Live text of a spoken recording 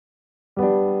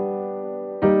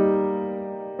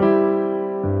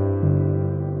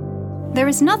there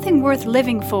is nothing worth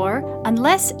living for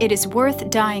unless it is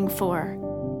worth dying for.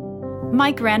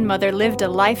 My grandmother lived a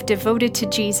life devoted to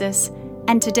Jesus,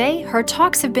 and today her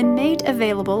talks have been made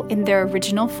available in their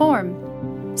original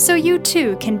form. So you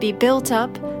too can be built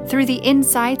up through the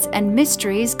insights and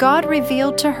mysteries God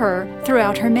revealed to her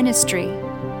throughout her ministry.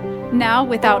 Now,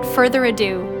 without further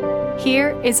ado,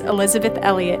 here is Elizabeth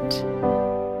Elliot.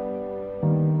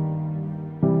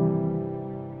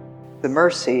 The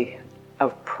mercy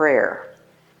of prayer.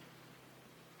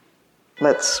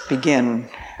 Let's begin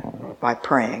by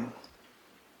praying.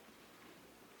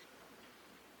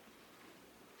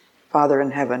 Father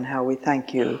in heaven, how we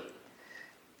thank you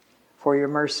for your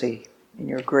mercy and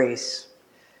your grace,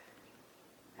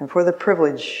 and for the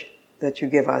privilege that you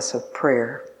give us of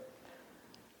prayer,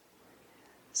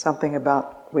 something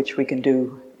about which we can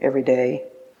do every day,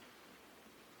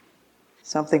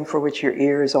 something for which your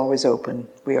ear is always open.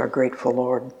 We are grateful,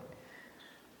 Lord.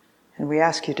 And we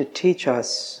ask you to teach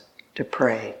us to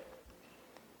pray.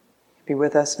 Be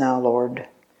with us now, Lord.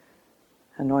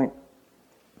 Anoint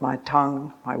my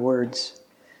tongue, my words,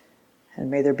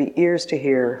 and may there be ears to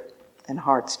hear and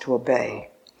hearts to obey.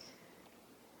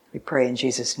 We pray in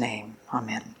Jesus' name.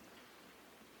 Amen.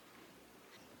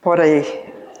 What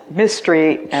a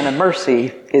mystery and a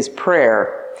mercy is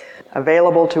prayer,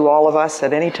 available to all of us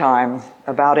at any time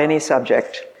about any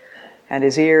subject, and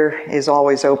his ear is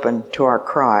always open to our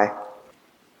cry.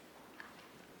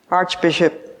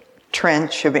 Archbishop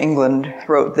Trench of England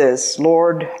wrote this: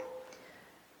 Lord,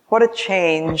 what a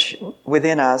change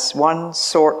within us one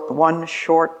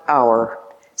short hour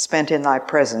spent in thy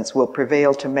presence will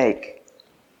prevail to make.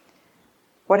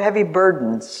 What heavy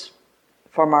burdens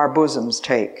from our bosoms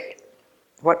take.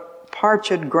 What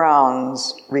parched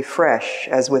grounds refresh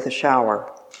as with a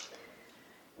shower.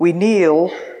 We kneel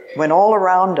when all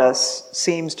around us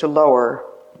seems to lower.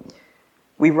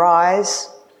 We rise,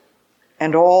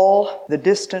 and all the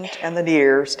distant and the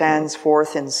near stands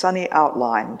forth in sunny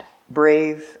outline,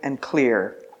 brave and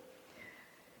clear.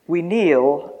 We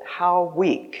kneel, how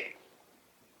weak.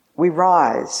 We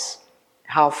rise,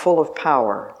 how full of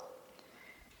power.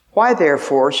 Why,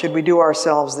 therefore, should we do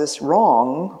ourselves this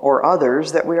wrong, or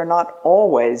others, that we are not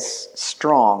always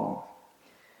strong,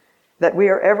 that we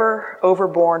are ever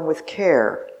overborne with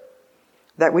care,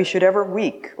 that we should ever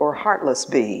weak or heartless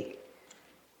be,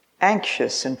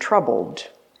 anxious and troubled,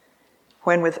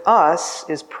 when with us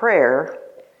is prayer,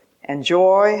 and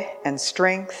joy and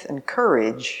strength and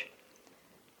courage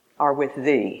are with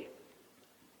thee.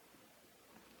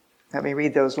 Let me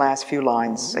read those last few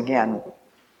lines again.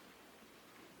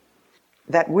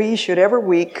 That we should ever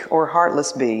weak or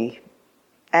heartless be,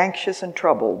 anxious and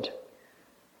troubled,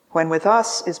 when with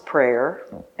us is prayer,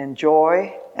 and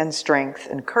joy and strength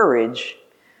and courage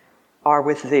are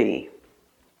with thee.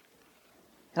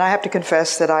 And I have to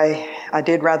confess that I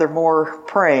did rather more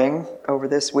praying over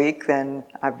this week than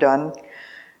I've done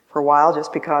for a while,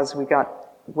 just because we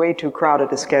got way too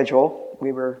crowded a schedule.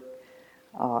 We were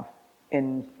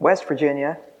in West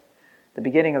Virginia the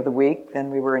beginning of the week,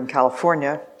 then we were in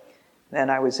California, then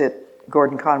I was at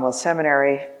Gordon Conwell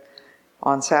Seminary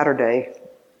on Saturday,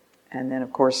 and then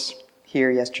of course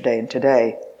here yesterday and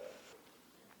today.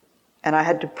 And I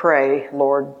had to pray,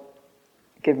 Lord,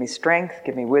 give me strength,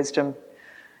 give me wisdom.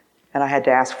 And I had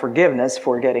to ask forgiveness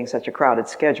for getting such a crowded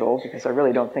schedule, because I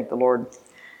really don't think the Lord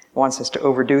wants us to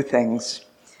overdo things.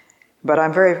 But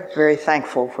I'm very, very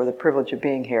thankful for the privilege of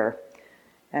being here.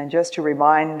 And just to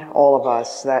remind all of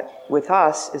us that with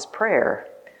us is prayer,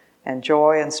 and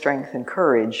joy and strength and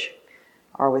courage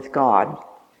are with God.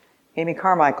 Amy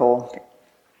Carmichael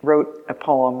wrote a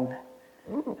poem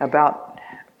about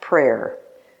prayer.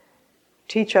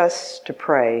 Teach us to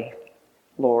pray,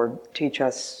 Lord, teach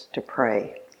us to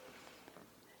pray.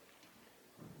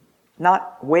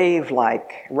 Not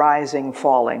wave-like, rising,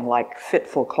 falling, like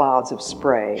fitful clouds of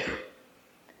spray.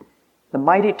 The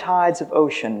mighty tides of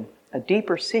ocean a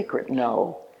deeper secret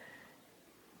know.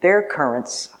 Their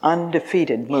currents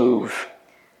undefeated move,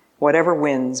 whatever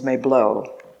winds may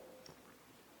blow.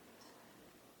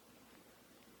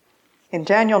 In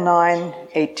Daniel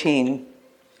 9:18,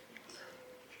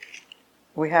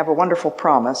 we have a wonderful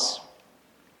promise.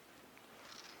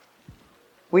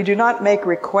 We do not make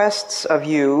requests of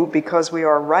you because we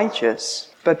are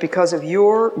righteous, but because of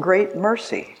your great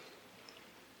mercy.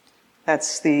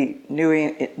 That's the New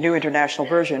International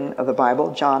Version of the Bible,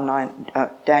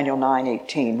 Daniel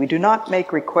 9:18. We do not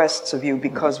make requests of you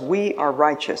because we are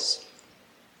righteous,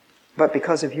 but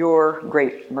because of your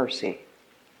great mercy.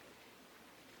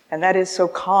 And that is so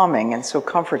calming and so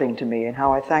comforting to me, and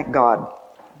how I thank God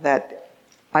that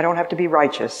I don't have to be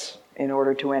righteous in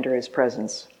order to enter his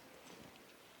presence.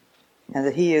 and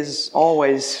that He is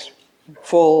always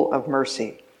full of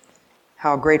mercy.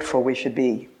 How grateful we should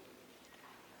be.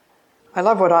 I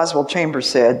love what Oswald Chambers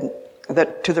said,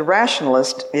 that to the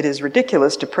rationalist, it is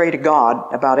ridiculous to pray to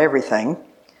God about everything.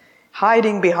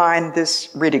 Hiding behind this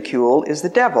ridicule is the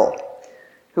devil,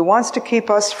 who wants to keep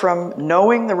us from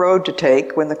knowing the road to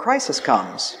take when the crisis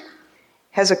comes.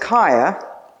 Hezekiah,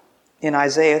 in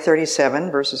Isaiah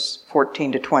 37, verses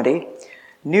 14 to 20,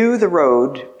 knew the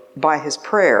road by his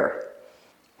prayer.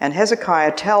 And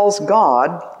Hezekiah tells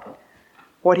God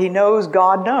what he knows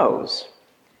God knows.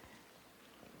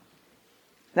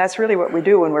 That's really what we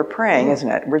do when we're praying, isn't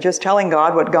it? We're just telling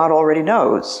God what God already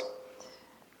knows.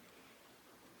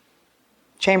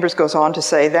 Chambers goes on to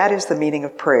say, that is the meaning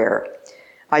of prayer.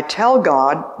 I tell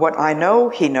God what I know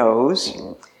He knows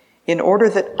in order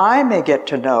that I may get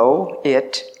to know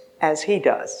it as He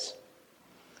does.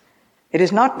 It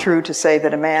is not true to say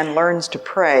that a man learns to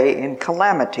pray in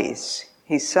calamities.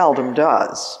 He seldom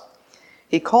does.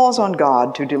 He calls on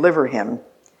God to deliver him,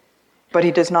 but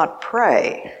he does not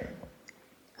pray.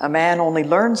 A man only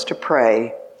learns to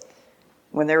pray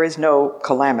when there is no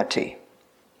calamity.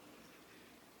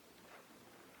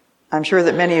 I'm sure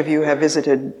that many of you have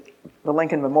visited the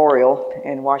Lincoln Memorial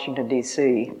in Washington,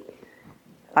 D.C.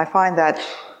 I find that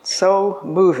so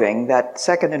moving, that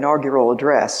second inaugural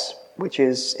address, which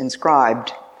is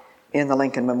inscribed in the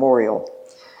Lincoln Memorial.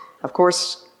 Of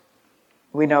course,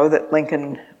 we know that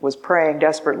Lincoln was praying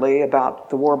desperately about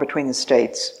the war between the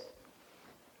states.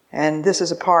 And this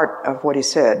is a part of what he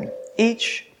said.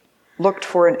 Each looked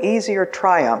for an easier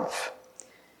triumph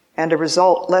and a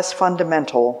result less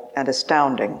fundamental and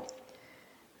astounding.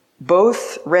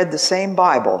 Both read the same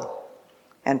Bible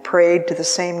and prayed to the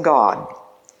same God,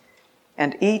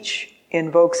 and each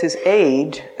invokes his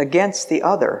aid against the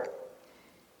other.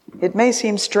 It may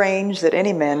seem strange that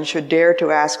any men should dare to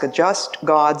ask a just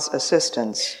God's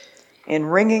assistance in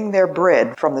wringing their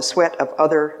bread from the sweat of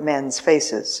other men's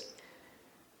faces.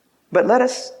 But let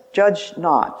us judge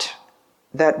not,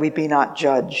 that we be not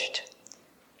judged.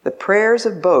 The prayers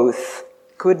of both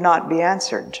could not be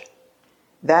answered.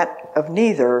 That of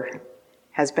neither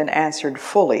has been answered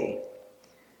fully.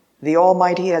 The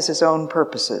Almighty has His own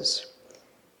purposes.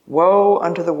 Woe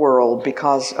unto the world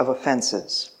because of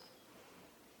offenses.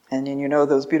 And then you know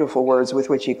those beautiful words with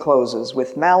which he closes,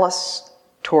 with malice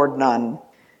toward none,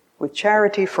 with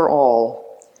charity for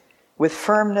all, with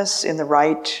firmness in the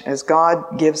right, as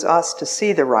God gives us to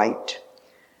see the right.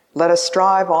 Let us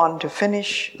strive on to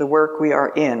finish the work we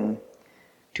are in,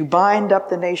 to bind up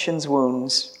the nation's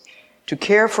wounds, to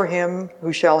care for him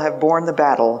who shall have borne the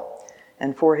battle,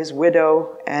 and for his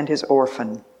widow and his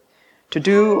orphan, to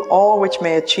do all which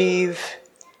may achieve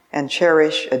and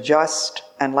cherish a just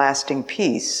and lasting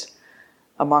peace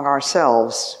among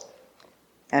ourselves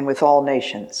and with all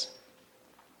nations.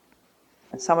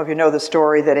 And some of you know the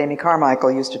story that Amy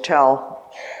Carmichael used to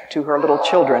tell to her little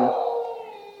children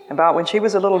about when she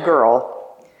was a little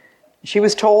girl. She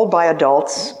was told by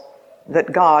adults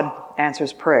that God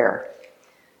answers prayer.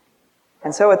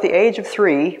 And so at the age of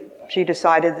 3, she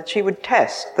decided that she would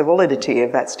test the validity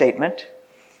of that statement.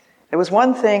 There was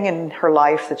one thing in her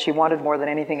life that she wanted more than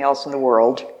anything else in the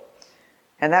world,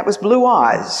 and that was blue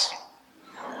eyes.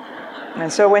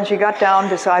 And so when she got down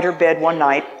beside her bed one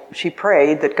night, she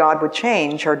prayed that God would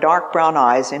change her dark brown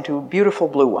eyes into beautiful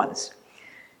blue ones.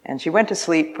 And she went to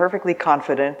sleep perfectly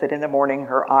confident that in the morning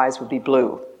her eyes would be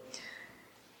blue.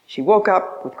 She woke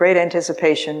up with great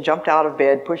anticipation, jumped out of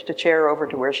bed, pushed a chair over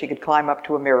to where she could climb up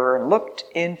to a mirror, and looked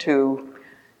into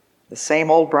the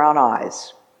same old brown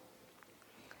eyes.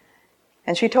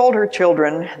 And she told her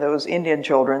children, those Indian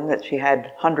children that she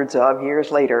had hundreds of years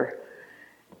later,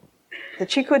 that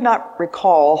she could not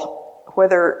recall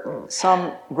whether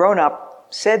some grown-up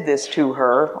said this to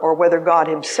her or whether God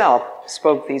himself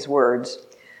spoke these words.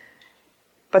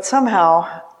 But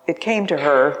somehow it came to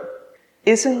her,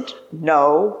 isn't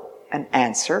no an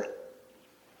answer?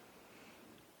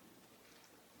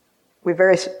 We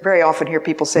very, very often hear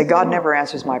people say, God never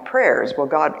answers my prayers. Well,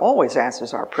 God always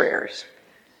answers our prayers.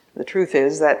 The truth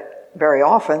is that very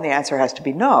often the answer has to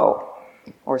be no,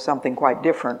 or something quite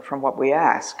different from what we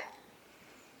ask.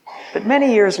 But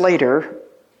many years later,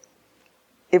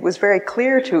 it was very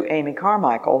clear to Amy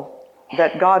Carmichael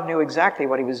that God knew exactly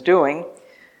what he was doing,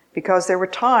 because there were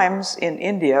times in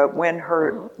India when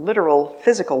her literal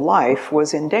physical life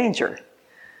was in danger.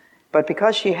 But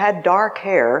because she had dark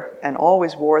hair and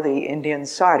always wore the Indian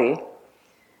sari,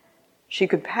 she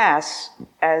could pass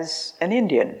as an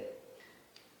Indian.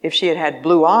 If she had had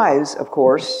blue eyes, of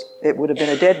course, it would have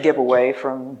been a dead giveaway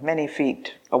from many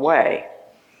feet away.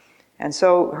 And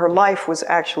so her life was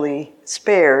actually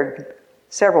spared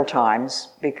several times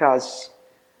because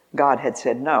God had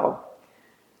said no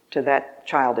to that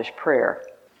childish prayer.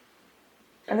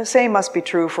 And the same must be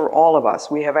true for all of us.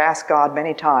 We have asked God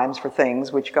many times for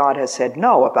things which God has said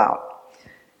no about.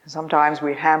 Sometimes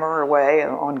we hammer away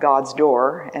on God's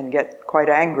door and get quite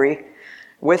angry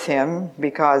with Him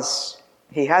because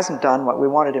He hasn't done what we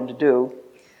wanted Him to do.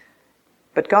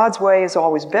 But God's way is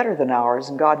always better than ours,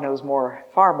 and God knows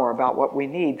far more about what we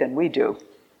need than we do.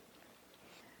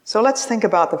 So let's think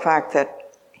about the fact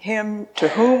that He to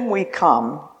whom we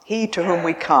come,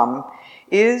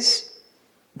 is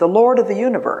the Lord of the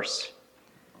universe,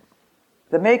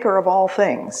 the maker of all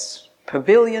things,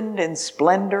 pavilioned in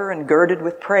splendor and girded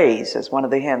with praise, as one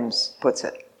of the hymns puts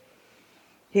it.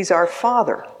 He's our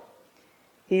Father.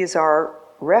 He is our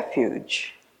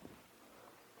refuge.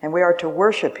 And we are to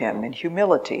worship Him in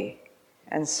humility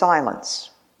and silence.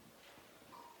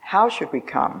 How should we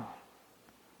come?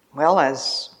 Well,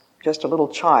 as just a little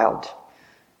child,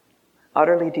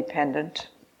 utterly dependent,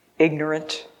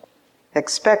 ignorant,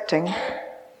 expecting.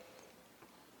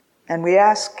 And we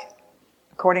ask,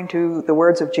 according to the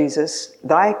words of Jesus,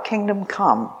 "Thy kingdom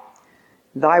come,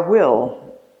 thy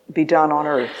will be done on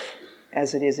earth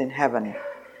as it is in heaven."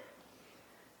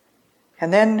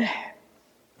 And then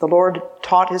the Lord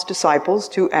taught His disciples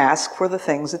to ask for the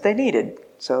things that they needed.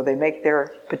 So they make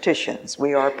their petitions.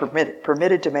 We are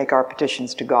permitted to make our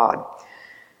petitions to God.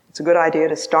 It's a good idea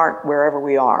to start wherever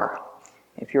we are.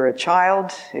 If you're a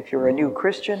child, if you're a new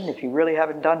Christian, if you really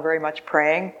haven't done very much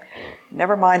praying,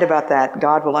 never mind about that.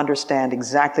 God will understand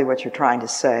exactly what you're trying to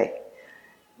say.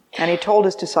 And He told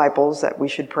His disciples that we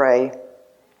should pray,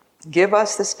 "Give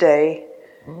us this day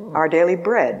our daily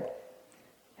bread,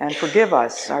 and forgive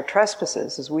us our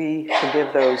trespasses as we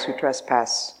forgive those who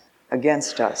trespass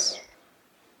against us."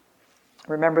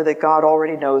 Remember that God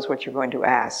already knows what you're going to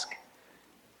ask,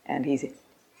 and He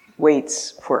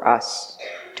waits for us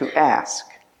to ask,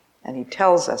 and He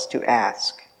tells us to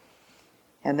ask.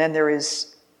 And then there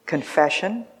is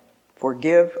confession,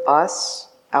 "Forgive us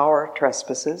our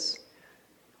trespasses,"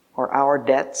 or our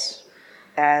debts,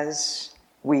 as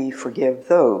we forgive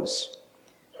those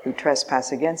who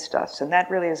trespass against us. And that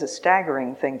really is a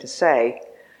staggering thing to say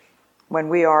when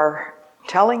we are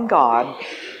telling God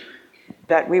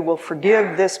that we will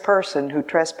forgive this person who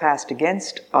trespassed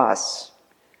against us,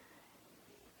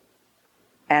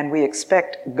 and we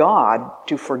expect God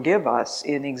to forgive us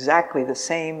in exactly the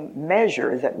same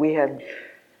measure that we have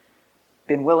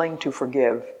been willing to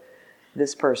forgive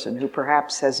this person who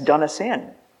perhaps has done us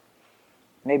in.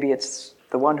 Maybe it's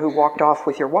the one who walked off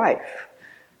with your wife,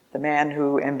 the man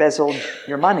who embezzled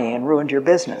your money and ruined your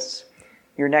business,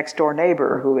 your next door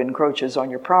neighbor who encroaches on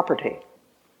your property.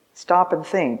 Stop and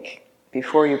think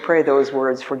before you pray those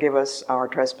words, "Forgive us our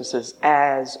trespasses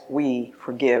as we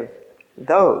forgive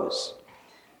those."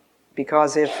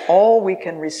 Because if all we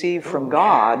can receive from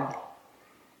God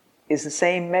is the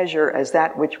same measure as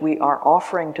that which we are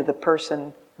offering to the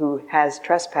person who has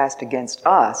trespassed against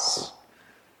us,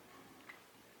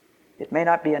 it may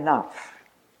not be enough.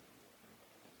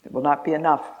 It will not be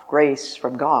enough grace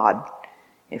from God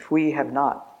if we have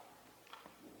not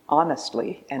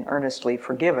honestly and earnestly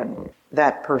forgiven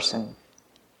that person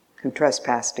who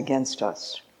trespassed against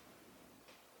us.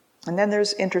 And then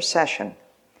there's intercession,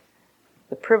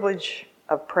 the privilege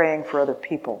of praying for other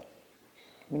people.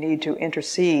 We need to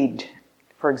intercede,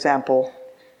 for example,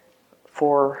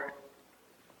 for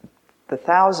the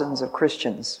thousands of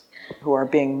Christians who are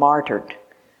being martyred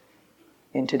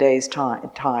in today's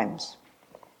times.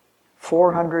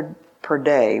 400 per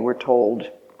day, we're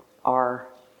told, are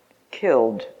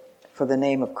killed for the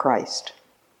name of Christ.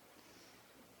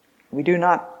 We do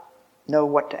not know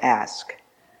what to ask,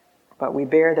 but we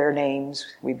bear their names,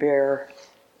 we bear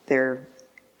their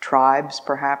tribes,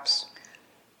 perhaps,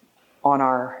 on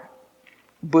our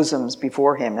bosoms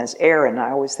before Him. As Aaron,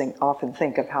 I often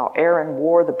think of how Aaron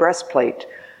wore the breastplate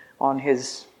on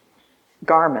his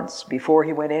garments before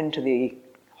he went into the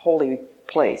holy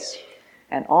place.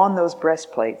 And on those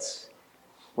breastplates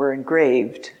were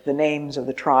engraved the names of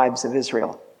the tribes of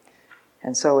Israel.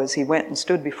 And so as he went and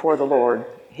stood before the Lord,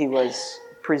 he was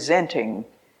presenting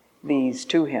these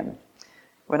to Him.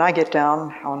 When I get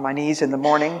down on my knees in the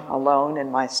morning alone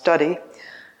in my study,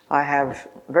 I have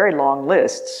very long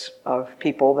lists of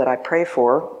people that I pray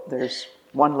for. There's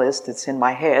one list that's in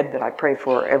my head that I pray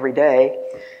for every day,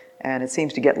 and it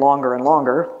seems to get longer and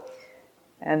longer.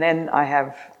 And then I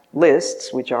have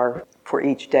lists which are for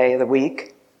each day of the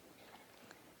week.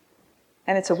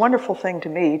 And it's a wonderful thing to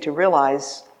me to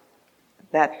realize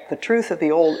that the truth of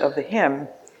the hymn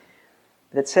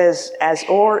that says, "As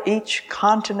o'er each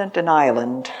continent and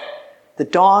island the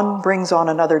dawn brings on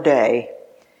another day,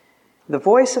 The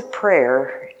voice of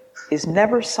prayer is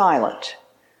never silent,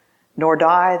 nor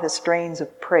die the strains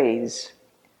of praise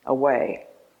away.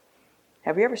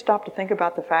 Have you ever stopped to think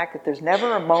about the fact that there's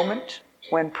never a moment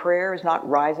when prayer is not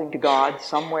rising to God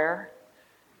somewhere?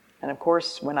 And of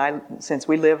course, since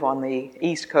we live on the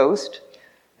East Coast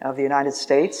of the United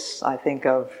States, I think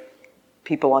of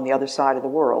people on the other side of the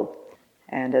world.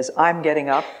 And as I'm getting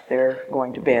up, they're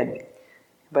going to bed.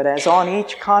 But as on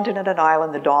each continent and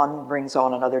island the dawn brings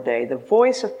on another day, the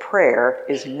voice of prayer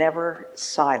is never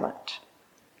silent,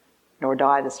 nor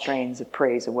die the strains of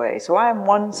praise away. So I am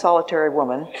one solitary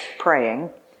woman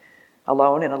praying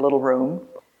alone in a little room.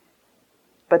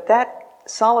 But that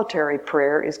solitary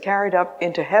prayer is carried up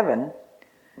into heaven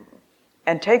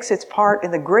and takes its part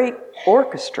in the great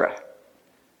orchestra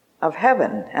of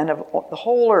heaven and of the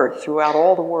whole earth throughout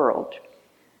all the world.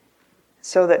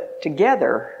 So that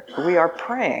together we are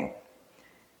praying.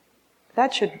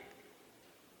 That should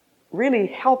really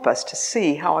help us to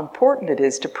see how important it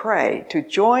is to pray, to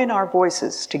join our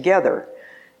voices together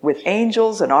with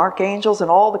angels and archangels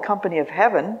and all the company of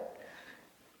heaven,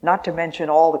 not to mention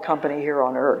all the company here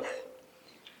on earth.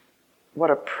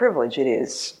 What a privilege it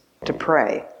is to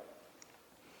pray.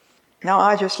 Now,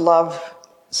 I just love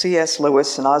C.S.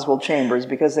 Lewis and Oswald Chambers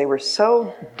because they were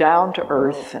so down to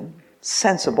earth and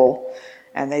sensible,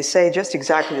 and they say just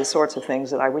exactly the sorts of things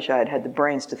that I wish I had had the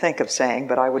brains to think of saying,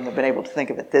 but I wouldn't have been able to think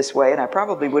of it this way, and I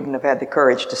probably wouldn't have had the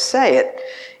courage to say it,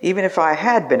 even if I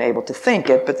had been able to think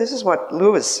it. But this is what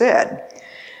Lewis said.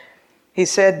 He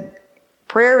said,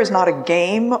 "Prayer is not a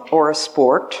game or a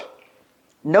sport.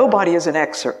 Nobody is an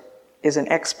expert.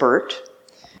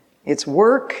 It's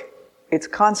work, it's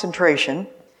concentration,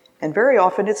 and very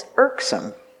often it's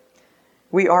irksome.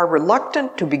 We are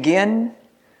reluctant to begin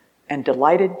and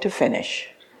delighted to finish."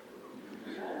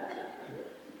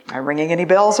 Am I ringing any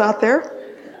bells out there?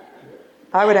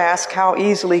 I would ask, how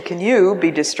easily can you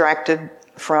be distracted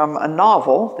from a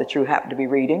novel that you happen to be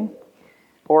reading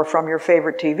or from your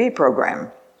favorite TV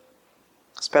program,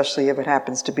 especially if it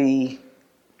happens to be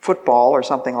football or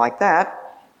something like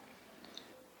that?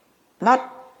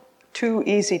 Not too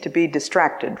easy to be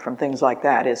distracted from things like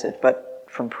that, is it? But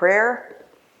from prayer,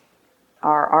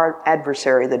 our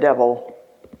adversary, the devil,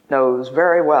 knows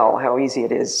very well how easy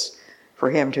it is for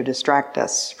him to distract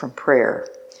us from prayer.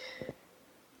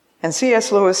 And C.S.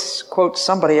 Lewis quotes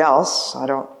somebody else. I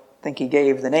don't think he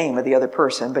gave the name of the other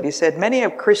person, but he said, "Many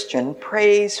a Christian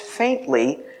prays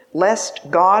faintly lest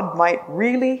God might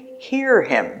really hear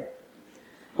him,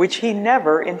 which he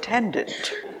never intended."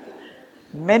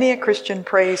 Many a Christian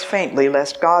prays faintly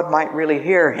lest God might really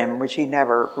hear him, which he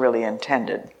never really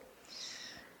intended.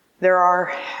 There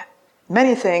are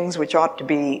many things which ought to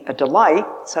be a delight,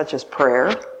 such as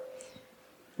prayer,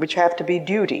 which have to be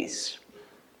duties,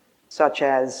 such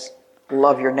as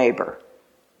love your neighbor.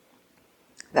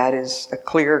 That is a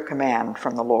clear command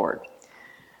from the Lord.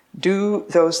 Do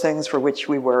those things for which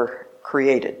we were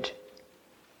created.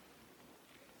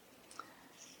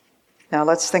 Now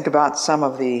let's think about some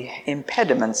of the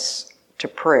impediments to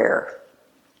prayer.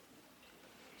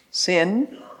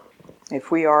 Sin. If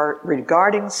we are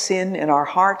regarding sin in our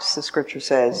hearts, the scripture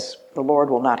says, the Lord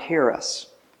will not hear us.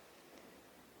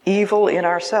 Evil in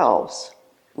ourselves,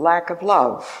 lack of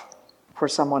love for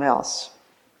someone else.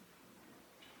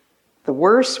 The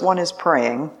worse one is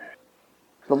praying,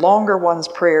 the longer one's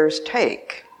prayers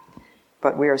take,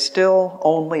 but we are still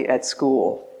only at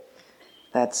school.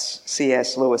 That's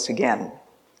C.S. Lewis again.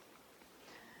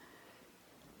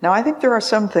 Now, I think there are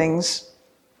some things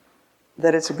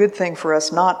that it's a good thing for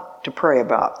us not to pray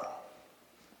about.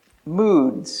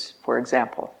 Moods, for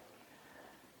example.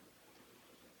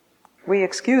 We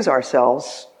excuse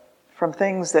ourselves from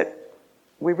things that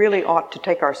we really ought to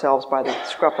take ourselves by the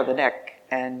scruff of the neck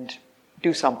and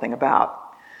do something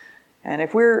about. And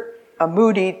if we're a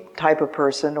moody type of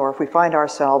person, or if we find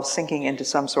ourselves sinking into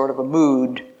some sort of a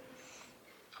mood,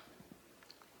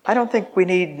 I don't think we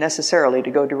need necessarily to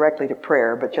go directly to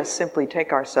prayer, but just simply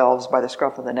take ourselves by the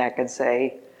scruff of the neck and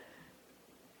say,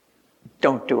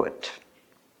 don't do it.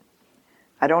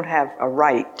 I don't have a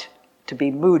right to be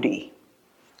moody.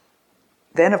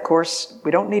 Then, of course,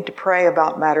 we don't need to pray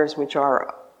about matters which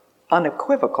are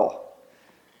unequivocal.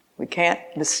 We can't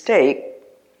mistake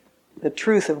the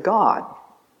truth of God.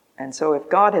 And so if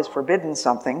God has forbidden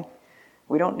something,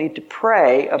 we don't need to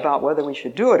pray about whether we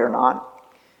should do it or not.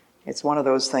 It's one of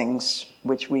those things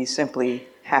which we simply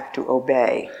have to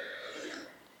obey.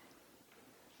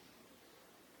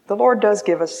 The Lord does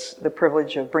give us the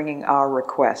privilege of bringing our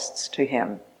requests to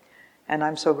Him. And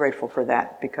I'm so grateful for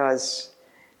that, because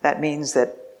that means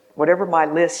that whatever my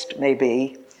list may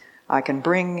be, I can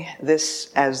bring this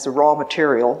as the raw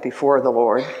material before the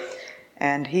Lord,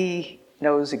 and He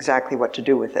knows exactly what to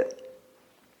do with it.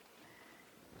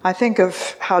 I think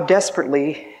of how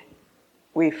desperately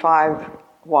we 5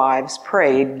 wives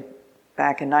prayed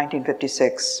back in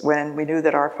 1956 when we knew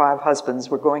that our 5 husbands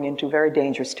were going into very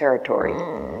dangerous territory.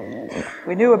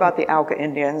 We knew about the Auca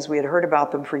Indians. We had heard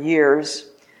about them for years,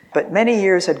 but many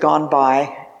years had gone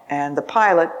by, and the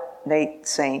pilot, Nate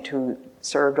Saint, who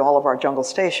served all of our jungle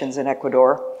stations in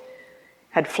Ecuador,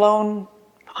 had flown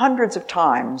hundreds of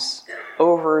times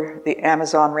over the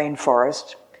Amazon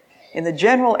rainforest in the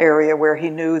general area where he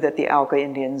knew that the Auca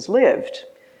Indians lived.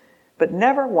 But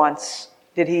never once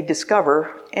did he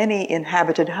discover any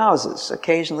inhabited houses.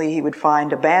 Occasionally he would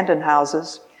find abandoned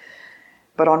houses.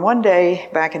 But on one day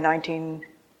back in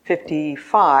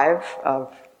 1955,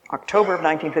 October of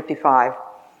 1955,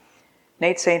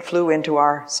 Nate Saint flew into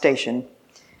our station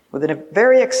with a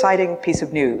very exciting piece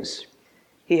of news.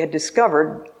 He had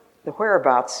discovered the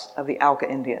whereabouts of the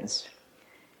Auca Indians.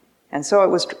 And so it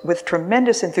was with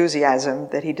tremendous enthusiasm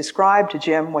that he described to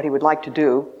Jim what he would like to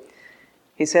do.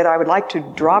 He said, I would like to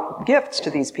drop gifts to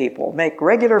these people, make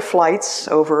regular flights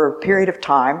over a period of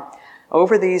time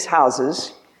over these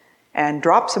houses, and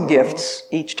drop some gifts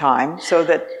each time so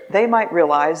that they might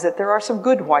realize that there are some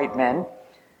good white men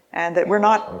and that we're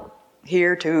not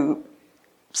here to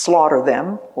slaughter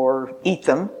them or eat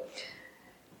them.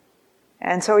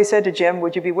 And so he said to Jim,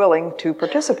 would you be willing to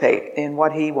participate in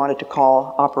what he wanted to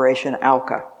call Operation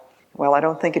Auca? Well, I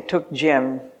don't think it took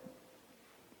Jim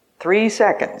 3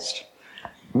 seconds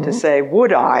to say,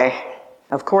 would I?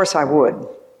 Of course I would.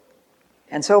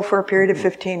 And so for a period of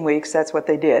 15 weeks, that's what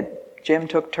they did. Jim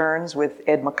took turns with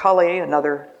Ed McCulley,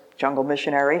 another jungle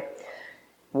missionary.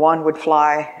 One would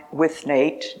fly with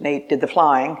Nate. Nate did the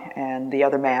flying, and the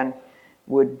other man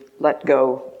would let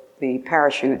go the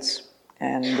parachutes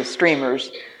and the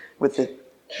streamers with the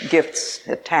gifts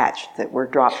attached that were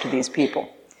dropped to these people.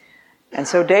 And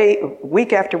so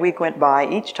week after week went by.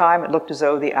 Each time it looked as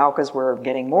though the Aucas were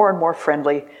getting more and more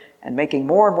friendly and making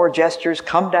more and more gestures,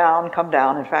 come down, come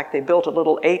down. In fact, they built a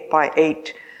little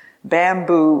 8x8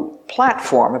 bamboo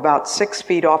platform about 6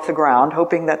 feet off the ground,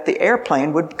 hoping that the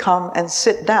airplane would come and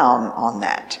sit down on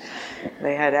that.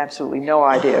 They had absolutely no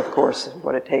idea, of course,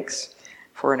 what it takes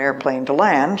for an airplane to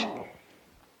land.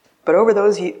 But over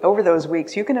those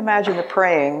weeks, you can imagine the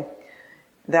praying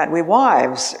that we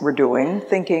wives were doing,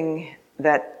 thinking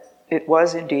that it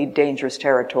was indeed dangerous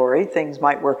territory. Things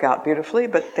might work out beautifully,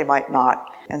 but they might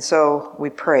not. And so we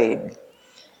prayed.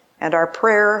 And our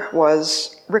prayer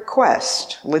was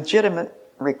request, legitimate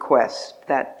request,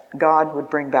 that God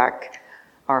would bring back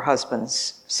our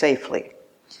husbands safely.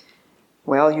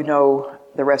 Well, you know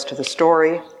the rest of the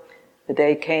story. The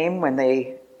day came when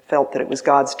they felt that it was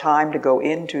God's time to go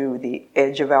into the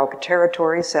edge of Auca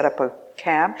territory, set up a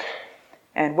camp,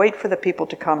 and wait for the people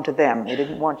to come to them. They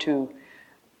didn't want to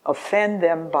offend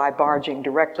them by barging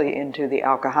directly into the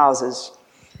Auca houses.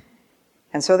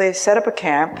 And so they set up a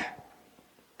camp.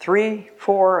 4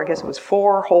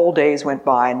 whole days went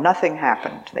by, and nothing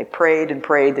happened. They prayed and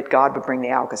prayed that God would bring the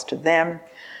Aucas to them,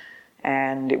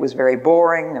 and it was very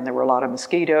boring, and there were a lot of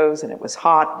mosquitoes, and it was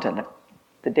hot, and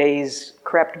the days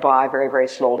crept by very, very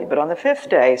slowly. But on the 5th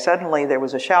day, suddenly there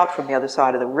was a shout from the other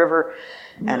side of the river,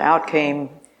 and out came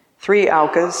 3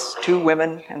 Aucas, 2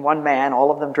 women and 1 man, all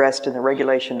of them dressed in the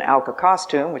regulation Auca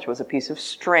costume, which was a piece of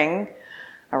string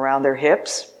around their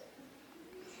hips.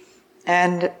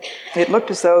 And it looked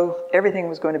as though everything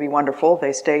was going to be wonderful.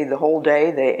 They stayed the whole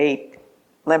day. They ate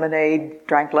lemonade,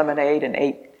 drank lemonade, and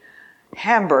ate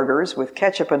hamburgers with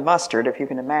ketchup and mustard, if you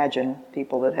can imagine.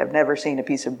 People that have never seen a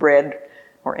piece of bread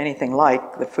or anything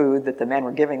like the food that the men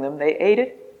were giving them, they ate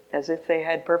it as if they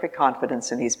had perfect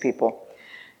confidence in these people.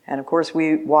 And of course,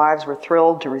 we wives were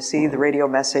thrilled to receive the radio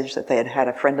message that they had had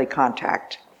a friendly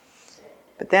contact.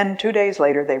 But then 2 days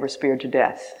later, they were speared to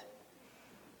death.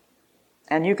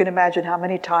 And you can imagine how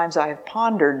many times I have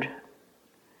pondered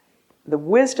the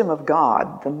wisdom of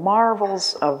God, the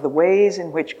marvels of the ways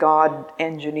in which God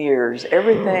engineers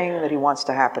everything that He wants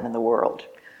to happen in the world.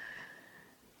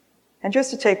 And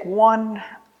just to take one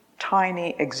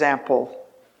tiny example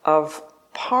of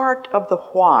part of the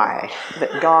why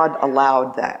that God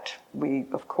allowed that. We,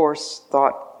 of course,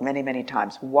 thought many, many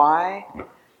times, why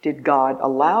did God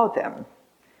allow them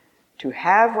to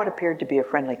have what appeared to be a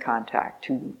friendly contact,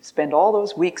 to spend all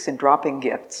those weeks in dropping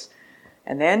gifts,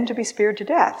 and then to be speared to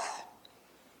death?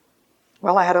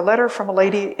 Well, I had a letter from a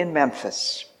lady in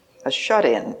Memphis, a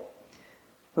shut-in,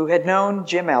 who had known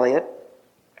Jim Elliot.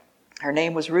 Her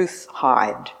name was Ruth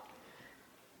Hyde.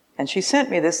 And she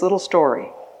sent me this little story.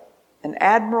 An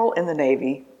admiral in the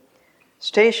Navy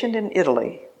stationed in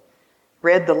Italy,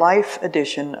 read the Life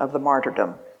edition of the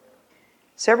Martyrdom.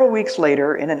 Several weeks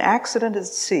later, in an accident at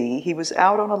sea, he was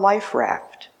out on a life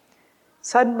raft.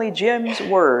 Suddenly, Jim's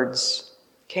words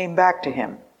came back to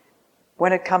him.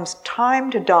 When it comes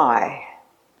time to die,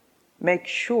 make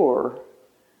sure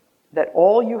that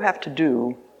all you have to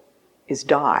do is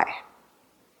die.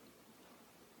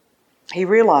 He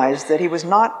realized that he was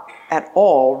not at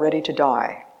all ready to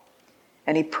die,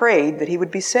 and he prayed that he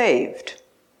would be saved.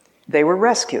 They were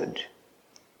rescued.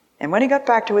 And when he got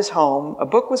back to his home, a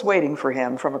book was waiting for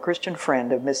him from a Christian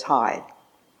friend of Miss Hyde.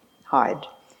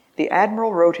 The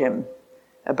Admiral wrote him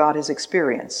about his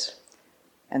experience,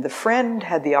 and the friend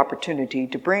had the opportunity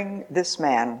to bring this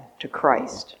man to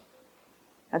Christ.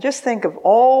 Now just think of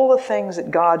all the things that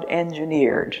God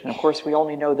engineered. And of course, we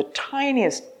only know the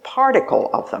tiniest particle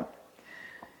of them.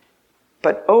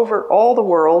 But over all the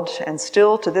world, and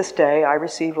still to this day, I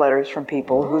receive letters from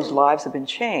people whose lives have been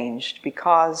changed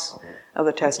because of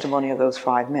the testimony of those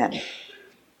 5 men.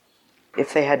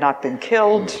 If they had not been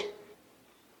killed,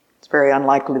 it's very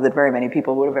unlikely that very many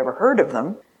people would have ever heard of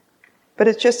them. But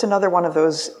it's just another one of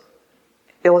those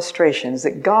illustrations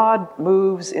that God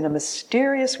moves in a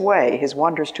mysterious way his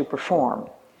wonders to perform.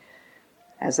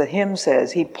 As the hymn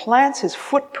says, he plants his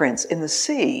footprints in the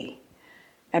sea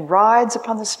and rides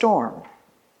upon the storm.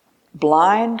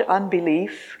 Blind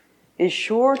unbelief is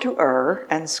sure to err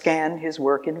and scan his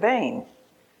work in vain.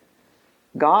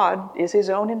 God is his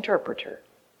own interpreter,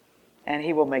 and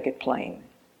he will make it plain.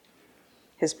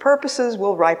 His purposes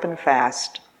will ripen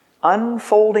fast,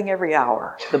 unfolding every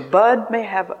hour. The bud may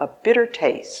have a bitter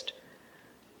taste,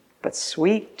 but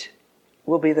sweet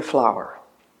will be the flower.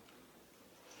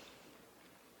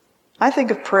 I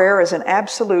think of prayer as an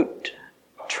absolute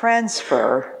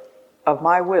transfer of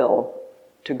my will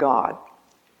to God.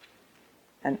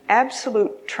 An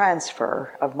absolute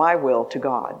transfer of my will to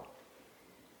God.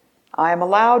 I am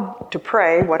allowed to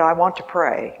pray what I want to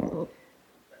pray,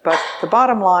 but the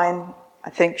bottom line,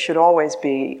 I think, should always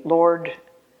be, Lord,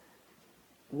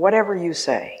 whatever you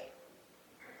say,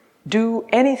 do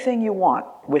anything you want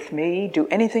with me, do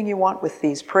anything you want with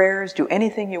these prayers, do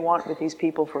anything you want with these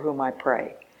people for whom I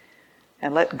pray,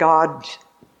 and let God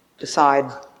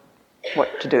decide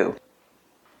what to do.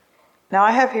 Now,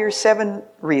 I have here 7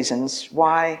 reasons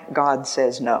why God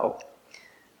says no.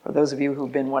 For those of you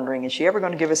who've been wondering, is she ever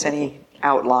going to give us any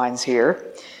outlines here?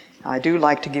 I do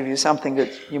like to give you something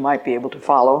that you might be able to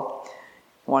follow.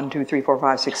 1, 2, 3, 4,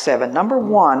 5, 6, 7. Number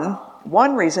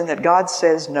 1 reason that God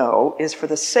says no is for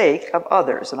the sake of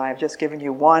others. And I have just given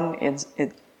you one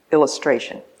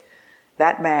illustration.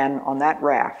 That man on that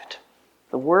raft.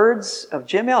 The words of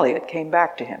Jim Elliot came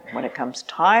back to him. When it comes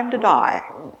time to die,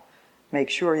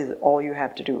 make sure that all you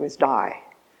have to do is die.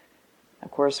 Of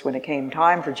course, when it came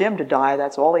time for Jim to die,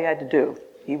 that's all he had to do.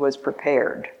 He was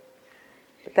prepared.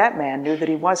 But that man knew that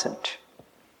he wasn't.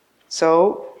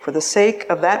 So, for the sake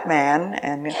of that man,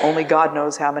 and only God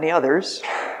knows how many others,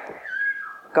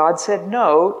 God said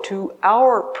no to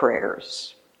our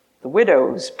prayers, the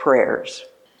widow's prayers.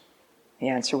 The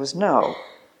answer was no.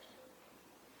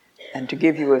 And to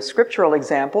give you a scriptural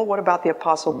example, what about the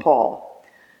Apostle Paul?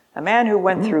 A man who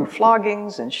went through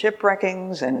floggings and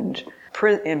shipwreckings and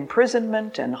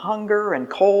imprisonment and hunger and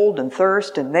cold and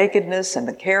thirst and nakedness and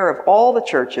the care of all the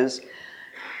churches.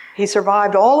 He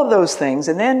survived all of those things,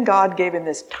 and then God gave him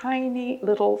this tiny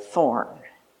little thorn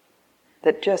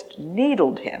that just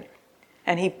needled him.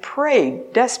 And he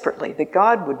prayed desperately that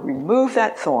God would remove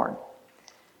that thorn.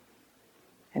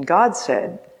 And God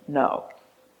said, no.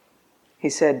 He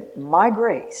said, my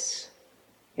grace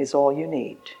is all you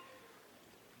need.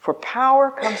 For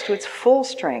power comes to its full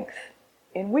strength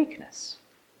in weakness.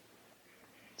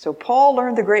 So Paul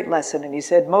learned the great lesson, and he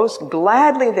said, most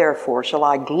gladly, therefore, shall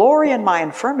I glory in my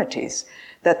infirmities,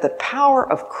 that the power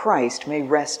of Christ may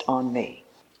rest on me.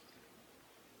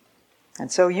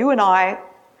 And so you and I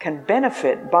can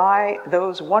benefit by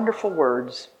those wonderful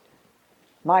words,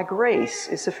 my grace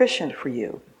is sufficient for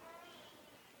you.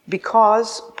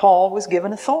 Because Paul was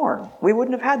given a thorn. We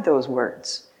wouldn't have had those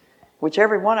words, which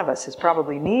every one of us has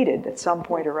probably needed at some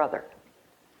point or other.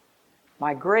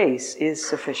 My grace is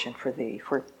sufficient for thee,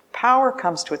 for power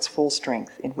comes to its full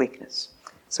strength in weakness.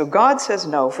 So God says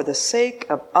no for the sake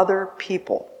of other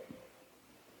people.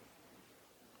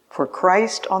 For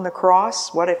Christ on the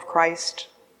cross, what if Christ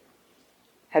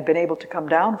had been able to come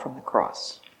down from the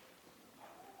cross?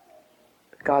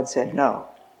 But God said no.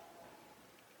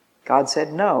 God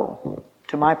said no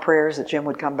to my prayers that Jim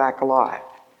would come back alive.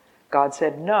 God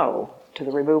said no to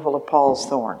the removal of Paul's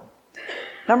thorn.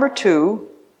 Number 2,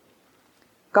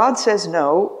 God says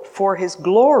no for his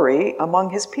glory among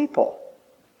his people.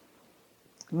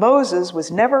 Moses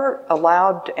was never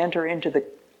allowed to enter into the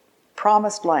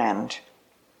promised land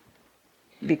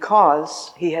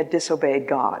because he had disobeyed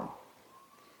God.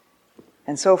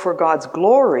 And so for God's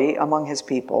glory among his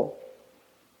people,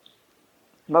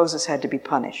 Moses had to be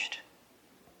punished.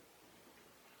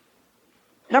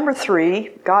 Number 3,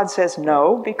 God says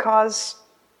no because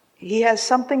he has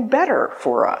something better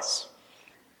for us.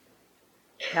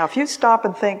 Now, if you stop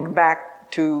and think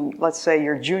back to, let's say,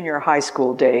 your junior high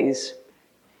school days,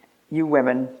 you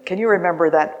women, can you remember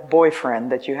that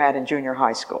boyfriend that you had in junior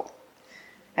high school?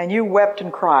 And you wept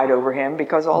and cried over him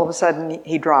because all of a sudden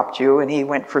he dropped you and he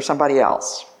went for somebody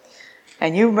else.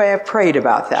 And you may have prayed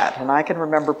about that. And I can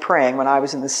remember praying when I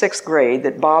was in the 6th grade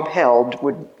that Bob Held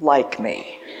would like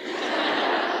me.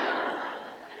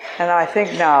 And I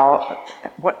think now,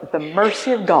 what the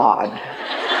mercy of God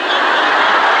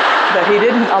that he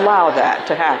didn't allow that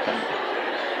to happen.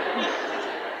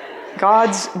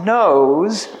 God's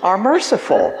no's are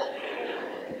merciful.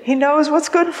 He knows what's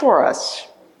good for us.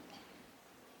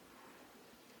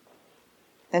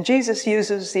 And Jesus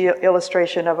uses the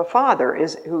illustration of a father.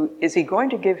 Is he going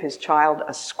to give his child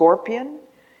a scorpion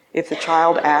if the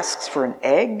child asks for an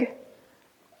egg?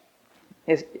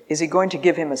 Is he going to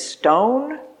give him a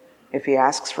stone if he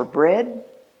asks for bread?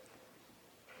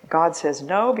 God says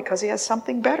no because he has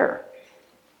something better.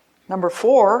 Number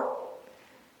 4,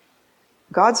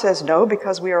 God says no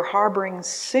because we are harboring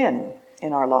sin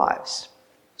in our lives.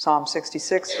 Psalm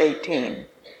 66:18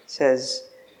 says,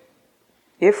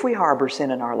 if we harbor sin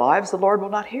in our lives, the Lord will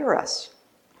not hear us.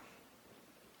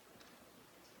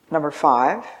 Number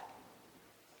 5,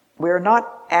 we are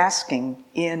not asking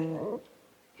in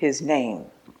his name.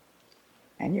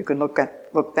 And you can look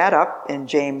that up in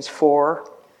James 4,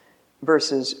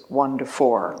 verses 1 to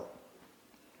 4.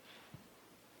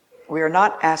 We are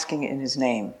not asking in his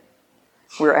name.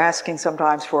 We're asking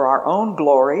sometimes for our own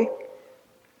glory,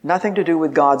 nothing to do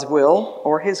with God's will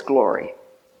or his glory.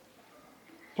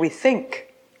 We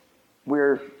think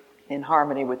we're in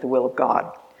harmony with the will of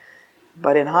God.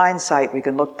 But in hindsight, we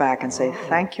can look back and say,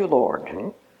 thank you, Lord,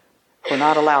 for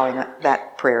not allowing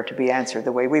that prayer to be answered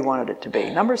the way we wanted it to be.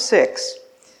 Number 6,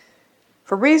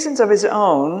 for reasons of his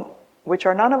own, which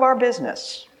are none of our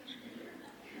business.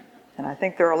 And I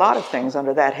think there are a lot of things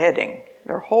under that heading.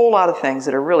 There are a whole lot of things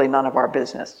that are really none of our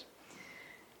business.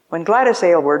 When Gladys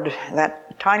Aylward,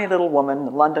 that tiny little woman,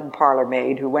 the London parlor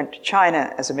maid who went to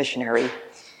China as a missionary,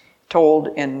 told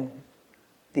in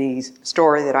the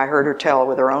story that I heard her tell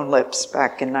with her own lips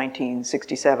back in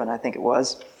 1967, I think it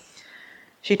was,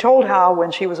 she told how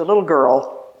when she was a little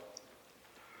girl,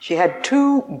 she had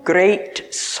 2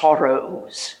 great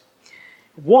sorrows.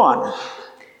 One,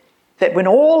 that when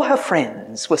all her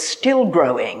friends were still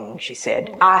growing, she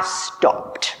said, I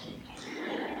stopped.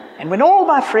 And when all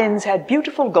my friends had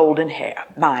beautiful golden hair,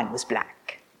 mine was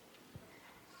black.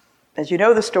 As you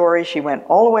know the story, she went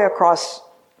all the way across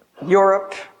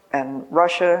Europe and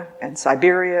Russia and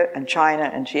Siberia and China,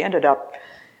 and she ended up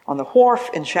on the wharf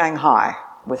in Shanghai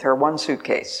with her 1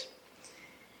 suitcase.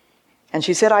 And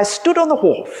she said, I stood on the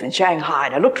wharf in Shanghai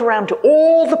and I looked around to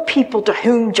all the people to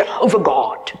whom Jehovah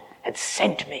God had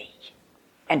sent me.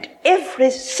 And every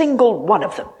single one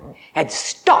of them had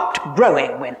stopped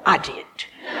growing when I did.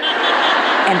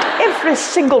 And every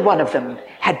single one of them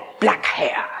had black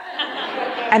hair.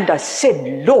 And I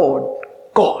said, Lord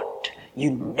God,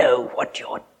 you know what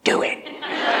you're doing.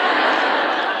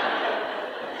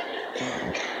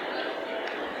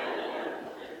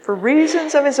 For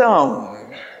reasons of his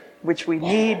own, which we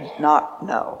need not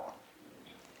know.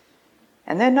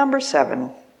 And then number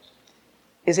 7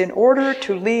 is in order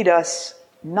to lead us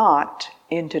not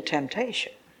into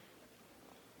temptation.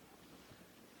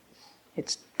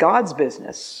 It's God's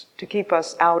business to keep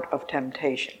us out of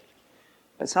temptation.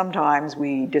 But sometimes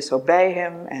we disobey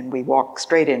him and we walk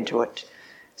straight into it.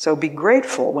 So be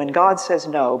grateful when God says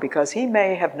no, because he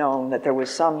may have known that there was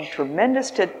some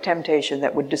tremendous temptation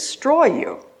that would destroy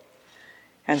you.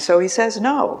 And so he says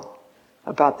no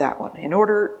about that one, in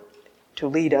order to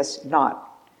lead us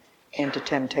not into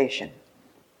temptation.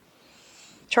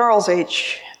 Charles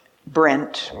H.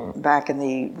 Brent, back in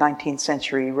the 19th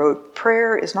century, wrote,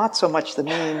 prayer is not so much the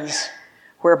means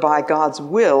whereby God's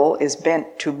will is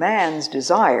bent to man's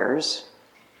desires,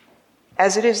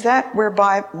 as it is that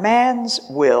whereby man's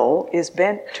will is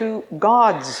bent to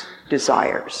God's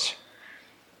desires.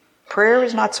 Prayer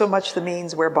is not so much the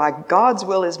means whereby God's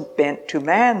will is bent to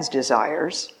man's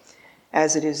desires,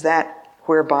 as it is that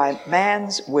whereby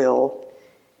man's will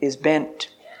is bent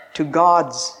to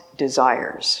God's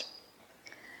desires.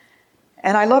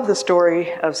 And I love the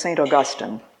story of St.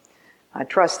 Augustine. I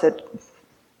trust that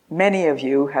many of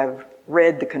you have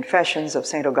read the Confessions of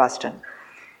St. Augustine,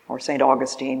 or St.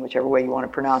 Augustine, whichever way you want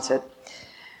to pronounce it.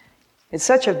 It's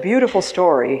such a beautiful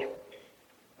story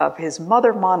of his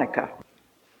mother, Monica.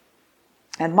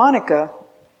 And Monica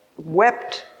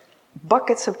wept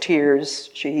buckets of tears.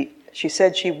 She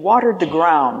said she watered the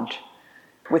ground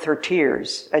with her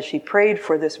tears as she prayed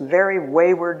for this very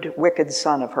wayward, wicked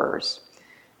son of hers.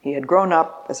 He had grown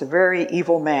up as a very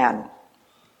evil man.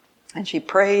 And she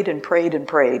prayed and prayed and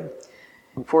prayed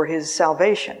for his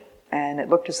salvation. And it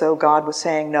looked as though God was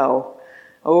saying no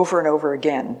over and over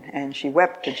again. And she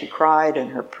wept and she cried,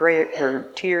 and her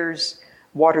tears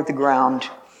watered the ground.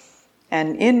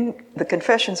 And in the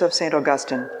Confessions of St.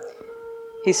 Augustine,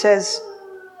 he says,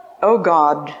 "O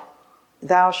God,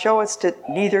 thou showest it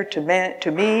neither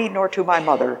to me nor to my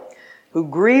mother, who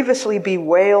grievously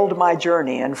bewailed my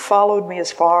journey and followed me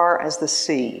as far as the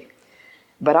sea.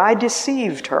 But I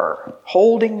deceived her,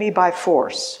 holding me by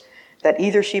force, that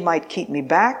either she might keep me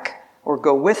back or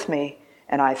go with me,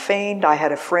 and I feigned I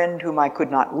had a friend whom I could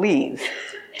not leave,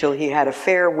 till he had a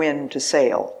fair wind to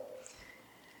sail."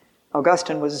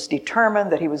 Augustine was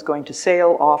determined that he was going to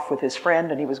sail off with his friend,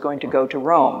 and he was going to go to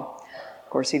Rome. Of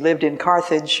course, he lived in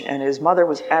Carthage, and his mother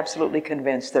was absolutely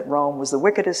convinced that Rome was the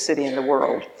wickedest city in the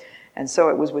world. And so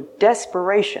it was with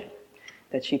desperation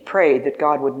that she prayed that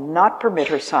God would not permit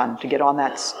her son to get on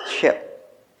that ship.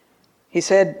 He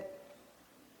said,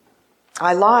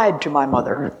 "I lied to my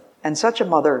mother, and such a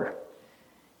mother,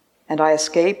 and I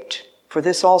escaped, for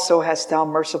this also hast thou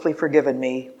mercifully forgiven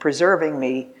me, preserving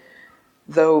me,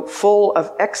 though full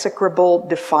of execrable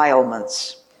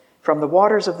defilements, from the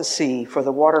waters of the sea for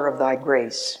the water of thy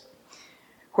grace.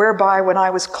 Whereby when I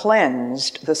was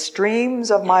cleansed, the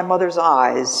streams of my mother's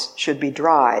eyes should be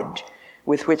dried,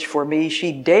 with which for me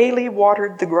she daily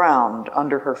watered the ground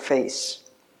under her face.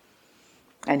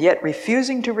 And yet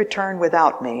refusing to return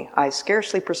without me, I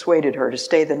scarcely persuaded her to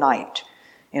stay the night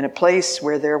in a place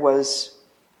where there was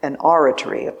an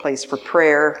oratory, a place for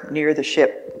prayer near the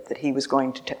ship that he was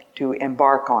going to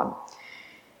embark on.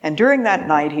 And during that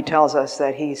night, he tells us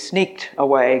that he sneaked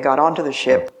away, got onto the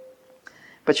ship,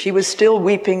 but she was still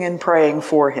weeping and praying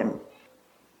for him.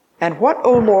 And what,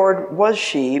 O Lord, was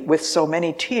she with so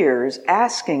many tears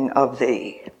asking of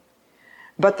thee,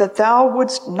 but that thou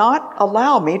wouldst not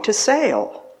allow me to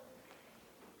sail?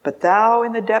 But thou,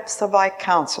 in the depths of thy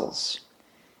counsels,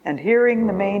 and hearing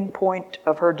the main point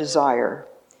of her desire,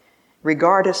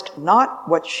 regardest not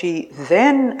what she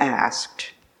then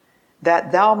asked,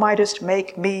 that thou mightest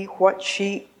make me what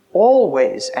she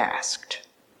always asked."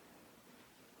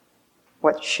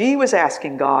 What she was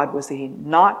asking God was that he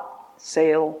not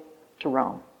sail to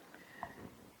Rome.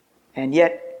 And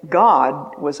yet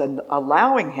God was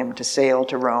allowing him to sail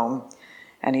to Rome.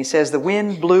 And he says, "The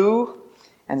wind blew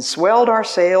and swelled our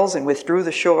sails and withdrew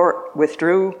the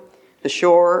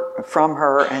shore from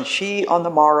her, and she on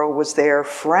the morrow was there,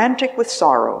 frantic with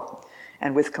sorrow,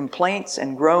 and with complaints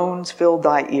and groans filled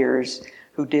thy ears,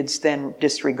 who didst then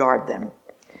disregard them.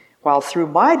 While through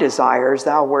my desires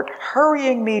thou wert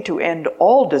hurrying me to end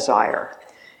all desire,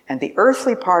 and the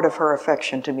earthly part of her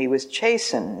affection to me was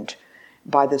chastened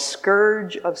by the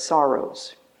scourge of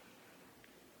sorrows."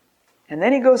 And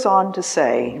then he goes on to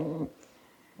say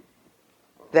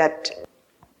that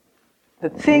the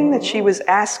thing that she was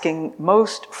asking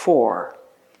most for,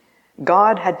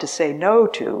 God had to say no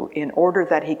to in order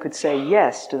that he could say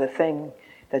yes to the thing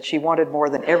that she wanted more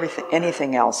than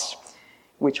anything else,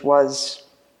 which was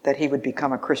that he would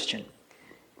become a Christian.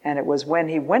 And it was when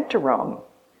he went to Rome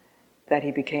that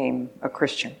he became a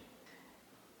Christian.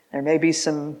 There may be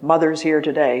some mothers here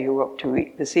today,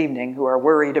 this evening, who are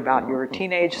worried about your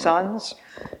teenage sons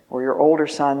or your older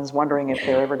sons, wondering if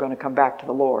they're ever going to come back to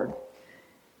the Lord.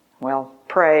 Well,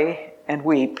 pray and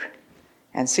weep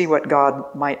and see what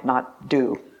God might not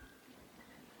do.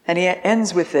 And he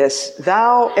ends with this: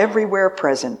 "Thou everywhere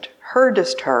present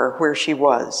heardest her where she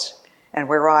was and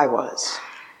where I was,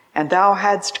 and thou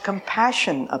hadst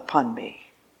compassion upon me.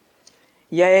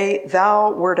 Yea, thou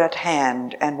wert at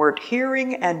hand, and wert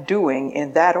hearing and doing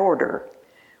in that order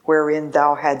wherein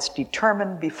thou hadst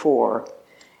determined before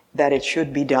that it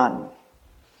should be done.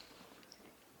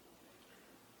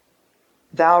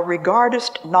 Thou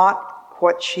regardest not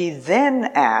what she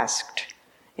then asked,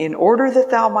 in order that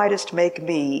thou mightest make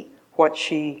me what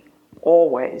she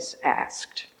always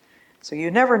asked." So you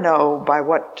never know by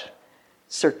what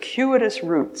circuitous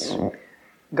routes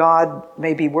God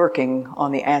may be working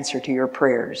on the answer to your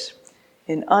prayers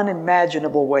in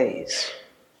unimaginable ways.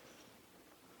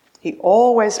 He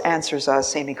always answers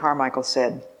us, Amy Carmichael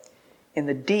said, in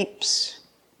the deeps,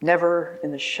 never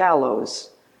in the shallows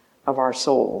of our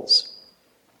souls.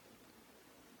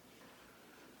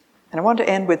 And I want to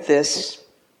end with this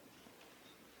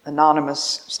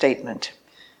anonymous statement.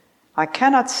 I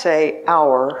cannot say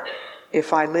our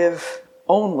if I live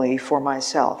only for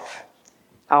myself,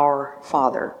 our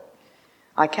Father.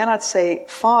 I cannot say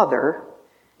Father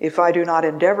if I do not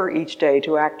endeavor each day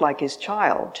to act like his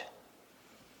child.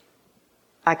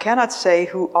 I cannot say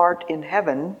who art in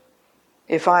heaven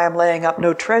if I am laying up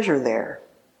no treasure there.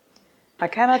 I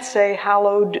cannot say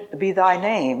hallowed be thy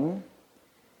name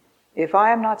if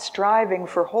I am not striving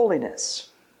for holiness.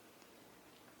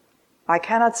 I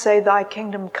cannot say thy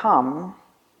kingdom come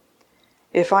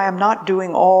if I am not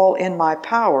doing all in my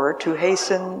power to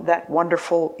hasten that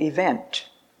wonderful event.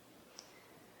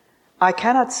 I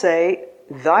cannot say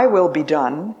thy will be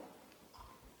done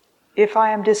if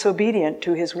I am disobedient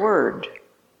to his word.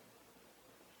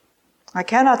 I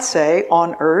cannot say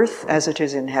on earth as it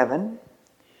is in heaven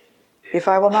if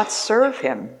I will not serve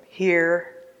him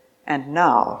here and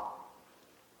now.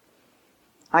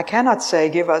 I cannot say,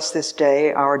 give us this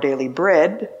day our daily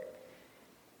bread,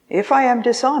 if I am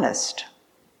dishonest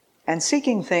and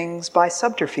seeking things by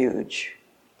subterfuge.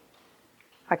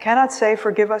 I cannot say,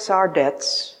 forgive us our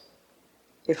debts,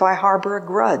 if I harbor a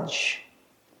grudge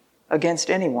against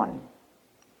anyone.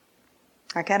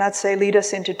 I cannot say, lead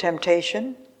us into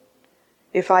temptation,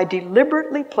 if I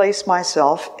deliberately place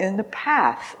myself in the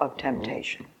path of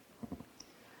temptation.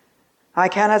 I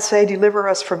cannot say, deliver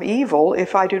us from evil,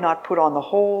 if I do not put on the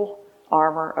whole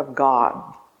armor of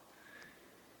God.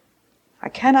 I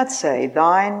cannot say,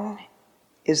 thine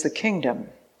is the kingdom,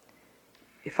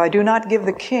 if I do not give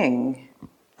the king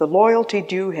the loyalty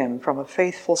due him from a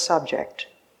faithful subject.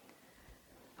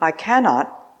 I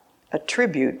cannot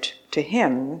attribute to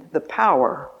him the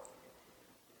power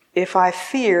if I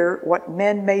fear what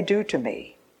men may do to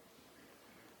me.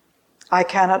 I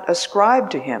cannot ascribe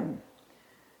to him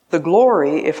the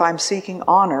glory if I'm seeking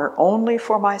honor only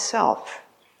for myself.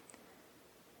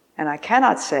 And I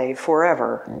cannot say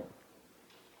forever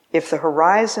if the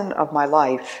horizon of my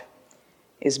life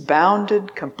is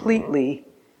bounded completely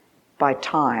by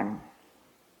time.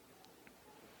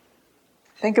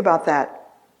 Think about that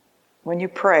when you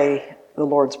pray the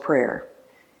Lord's Prayer.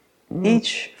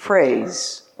 Each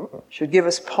phrase should give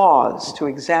us pause to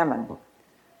examine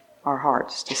our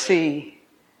hearts, to see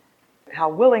how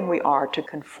willing we are to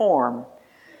conform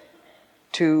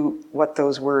to what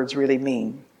those words really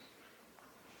mean.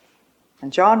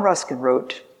 And John Ruskin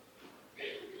wrote,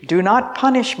 "Do not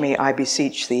punish me, I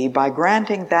beseech thee, by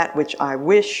granting that which I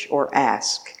wish or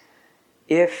ask,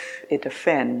 if it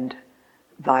offend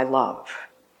thy love."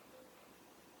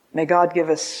 May God give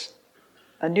us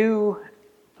a new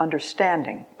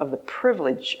understanding of the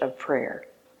privilege of prayer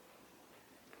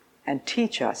and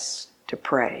teach us to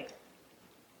pray.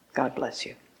 God bless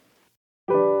you.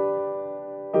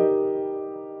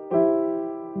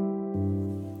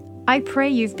 I pray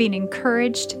you've been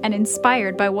encouraged and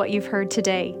inspired by what you've heard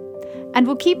today, and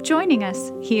will keep joining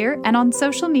us here and on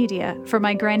social media for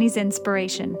My Granny's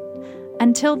inspiration.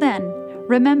 Until then,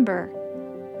 remember,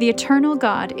 the eternal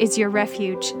God is your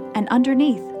refuge, and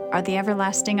underneath are the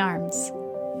everlasting arms.